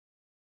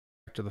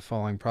to the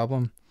following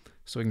problem.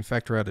 So we can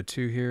factor out a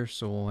 2 here,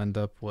 so we'll end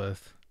up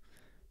with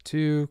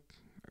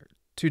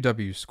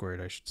 2w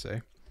squared, I should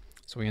say.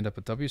 So we end up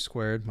with w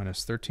squared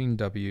minus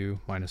 13w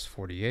minus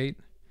 48.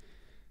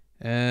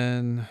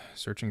 And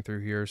searching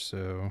through here,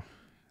 so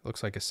it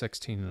looks like a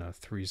 16 and a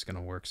 3 is going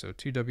to work. So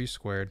 2w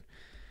squared,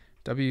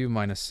 w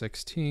minus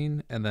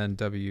 16, and then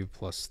w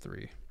plus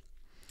 3.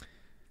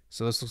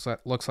 So this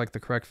looks like the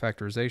correct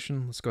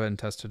factorization. Let's go ahead and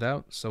test it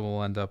out. So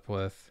we'll end up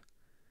with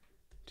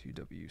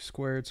 2w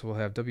squared. So we'll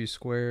have w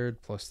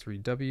squared plus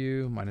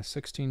 3w minus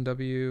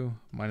 16w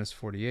minus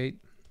 48.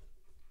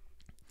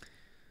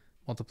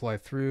 Multiply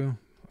through.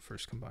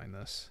 First combine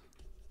this.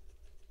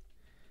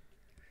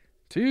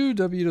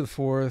 2w to the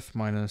fourth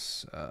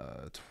minus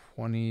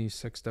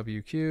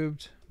 26w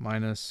cubed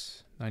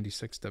minus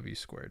 96w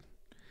squared.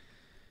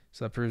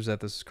 So that proves that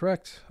this is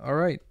correct. All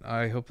right,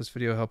 I hope this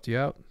video helped you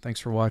out. Thanks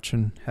for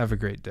watching. Have a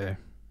great day.